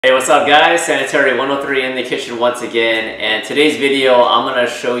Hey, what's up guys? Sanitary 103 in the kitchen once again, and today's video I'm going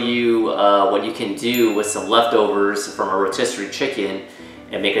to show you what you can do with some leftovers from a rotisserie chicken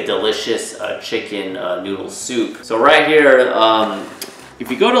and make a delicious chicken noodle soup. So right here,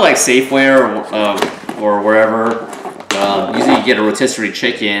 if you go to like Safeway or wherever, usually you get a rotisserie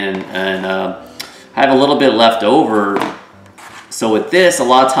chicken and I have a little bit left over. So with this, a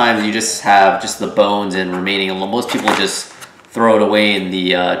lot of times you just have just the bones and remaining. Most people just throw it away in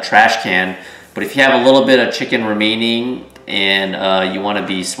the trash can. But if you have a little bit of chicken remaining and you want to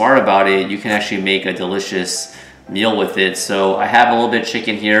be smart about it, you can actually make a delicious meal with it. So I have a little bit of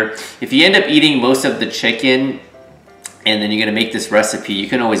chicken here. If you end up eating most of the chicken and then you're going to make this recipe, you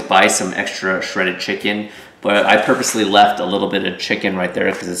can always buy some extra shredded chicken. But I purposely left a little bit of chicken right there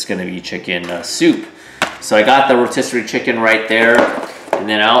because it's going to be chicken soup. So I got the rotisserie chicken right there. And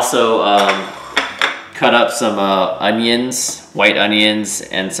then I also cut up some onions, white onions,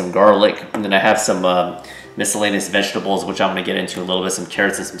 and some garlic. And then I have some miscellaneous vegetables, which I'm gonna get into a little bit, some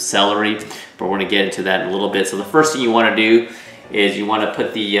carrots and some celery, but we're gonna get into that in a little bit. So the first thing you wanna do is you wanna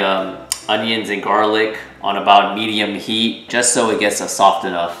put the onions and garlic on about medium heat, just so it gets soft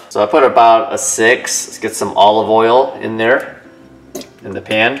enough. So I put about a 6. Let's get some olive oil in there, in the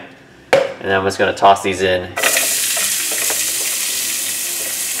pan. And then I'm just gonna toss these in.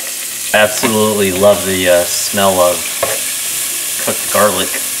 Absolutely love the smell of cooked garlic.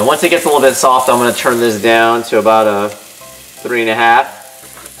 And once it gets a little bit soft, I'm gonna turn this down to about a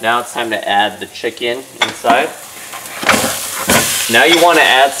 3.5. Now it's time to add the chicken inside. Now you wanna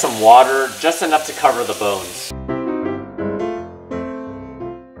add some water, just enough to cover the bones.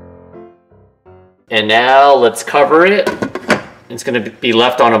 And now let's cover it. It's gonna be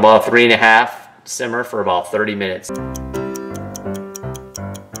left on about 3.5 simmer for about 30 minutes.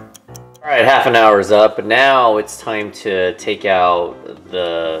 Alright, half an hour is up, but now it's time to take out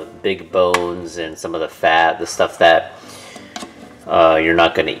the big bones and some of the fat, the stuff that you're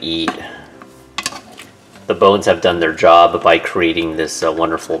not going to eat. The bones have done their job by creating this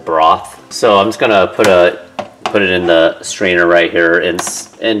wonderful broth. So I'm just going to put it in the strainer right here, and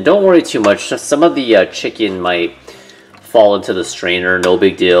don't worry too much. Just some of the chicken might fall into the strainer, no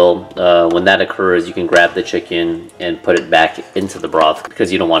big deal. When that occurs, you can grab the chicken and put it back into the broth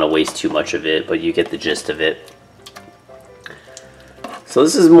because you don't want to waste too much of it, but you get the gist of it. So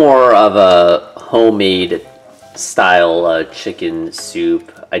this is more of a homemade style chicken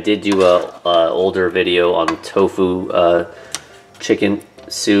soup. I did do a older video on tofu chicken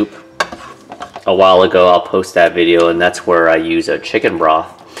soup a while ago. I'll post that video, and that's where I use a chicken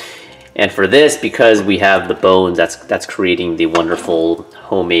broth. And for this, because we have the bones, that's creating the wonderful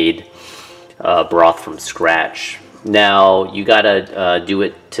homemade broth from scratch. Now, you gotta do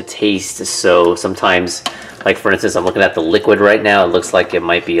it to taste. So sometimes, like for instance, I'm looking at the liquid right now. It looks like it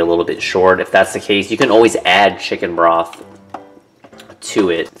might be a little bit short. If that's the case, you can always add chicken broth to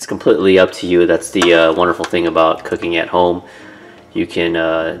it. It's completely up to you. That's the wonderful thing about cooking at home. You can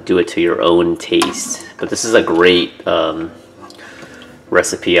do it to your own taste. But this is a great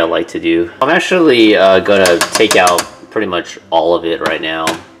recipe I like to do. I'm actually gonna take out pretty much all of it right now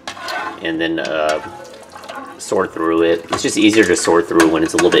and then sort through it. It's just easier to sort through when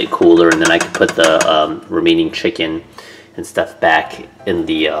it's a little bit cooler, and then I can put the remaining chicken and stuff back in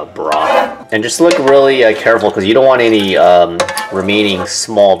the broth. And just look really careful, because you don't want any remaining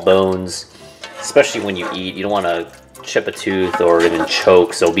small bones, especially when you eat. You don't want to chip a tooth or even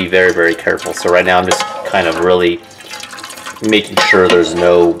choke, so be very, very careful. So right now I'm just kind of really making sure there's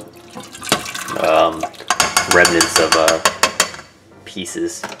no remnants of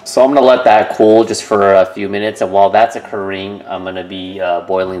pieces. So I'm gonna let that cool just for a few minutes, and while that's occurring, I'm gonna be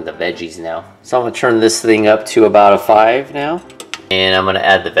boiling the veggies now. So I'm gonna turn this thing up to about a 5 now, and I'm gonna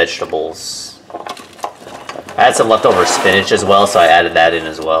add the vegetables. I had some leftover spinach as well, so I added that in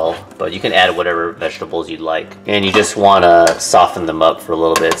as well, but you can add whatever vegetables you'd like. And you just want to soften them up for a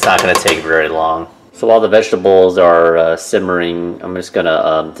little bit. It's not going to take very long. So while the vegetables are simmering, I'm just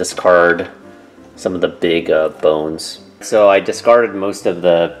gonna discard some of the big bones. So I discarded most of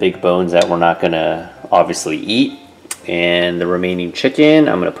the big bones that we're not gonna obviously eat, and the remaining chicken,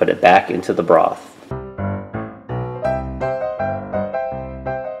 I'm gonna put it back into the broth.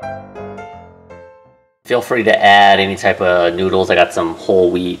 Feel free to add any type of noodles. I got some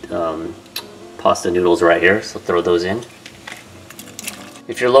whole wheat pasta noodles right here, so throw those in.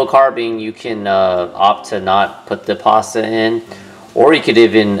 If you're low carbing, you can opt to not put the pasta in, or you could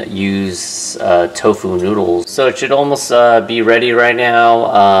even use tofu noodles. So it should almost be ready right now.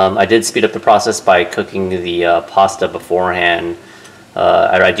 I did speed up the process by cooking the pasta beforehand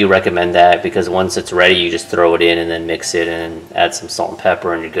I do recommend that because once it's ready, you just throw it in and then mix it and add some salt and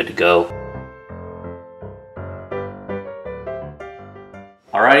pepper and you're good to go.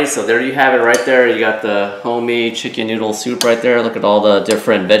 Alrighty, so there you have it right there. You got the homemade chicken noodle soup right there. Look at all the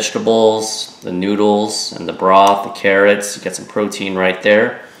different vegetables, the noodles and the broth, the carrots. You got some protein right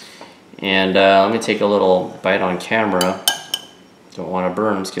there. And let me take a little bite on camera. Don't want to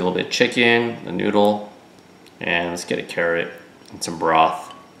burn. Let's get a little bit of chicken, the noodle, and let's get a carrot and some broth.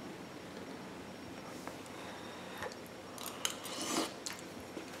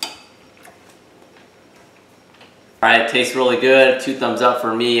 Alright, it tastes really good. 2 thumbs up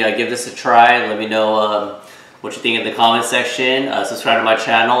for me. Give this a try. Let me know what you think in the comment section. Subscribe to my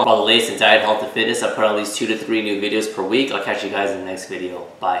channel. For all the latest in diet, health, and fitness, I put out at least 2 to 3 new videos per week. I'll catch you guys in the next video.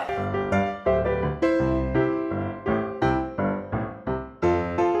 Bye.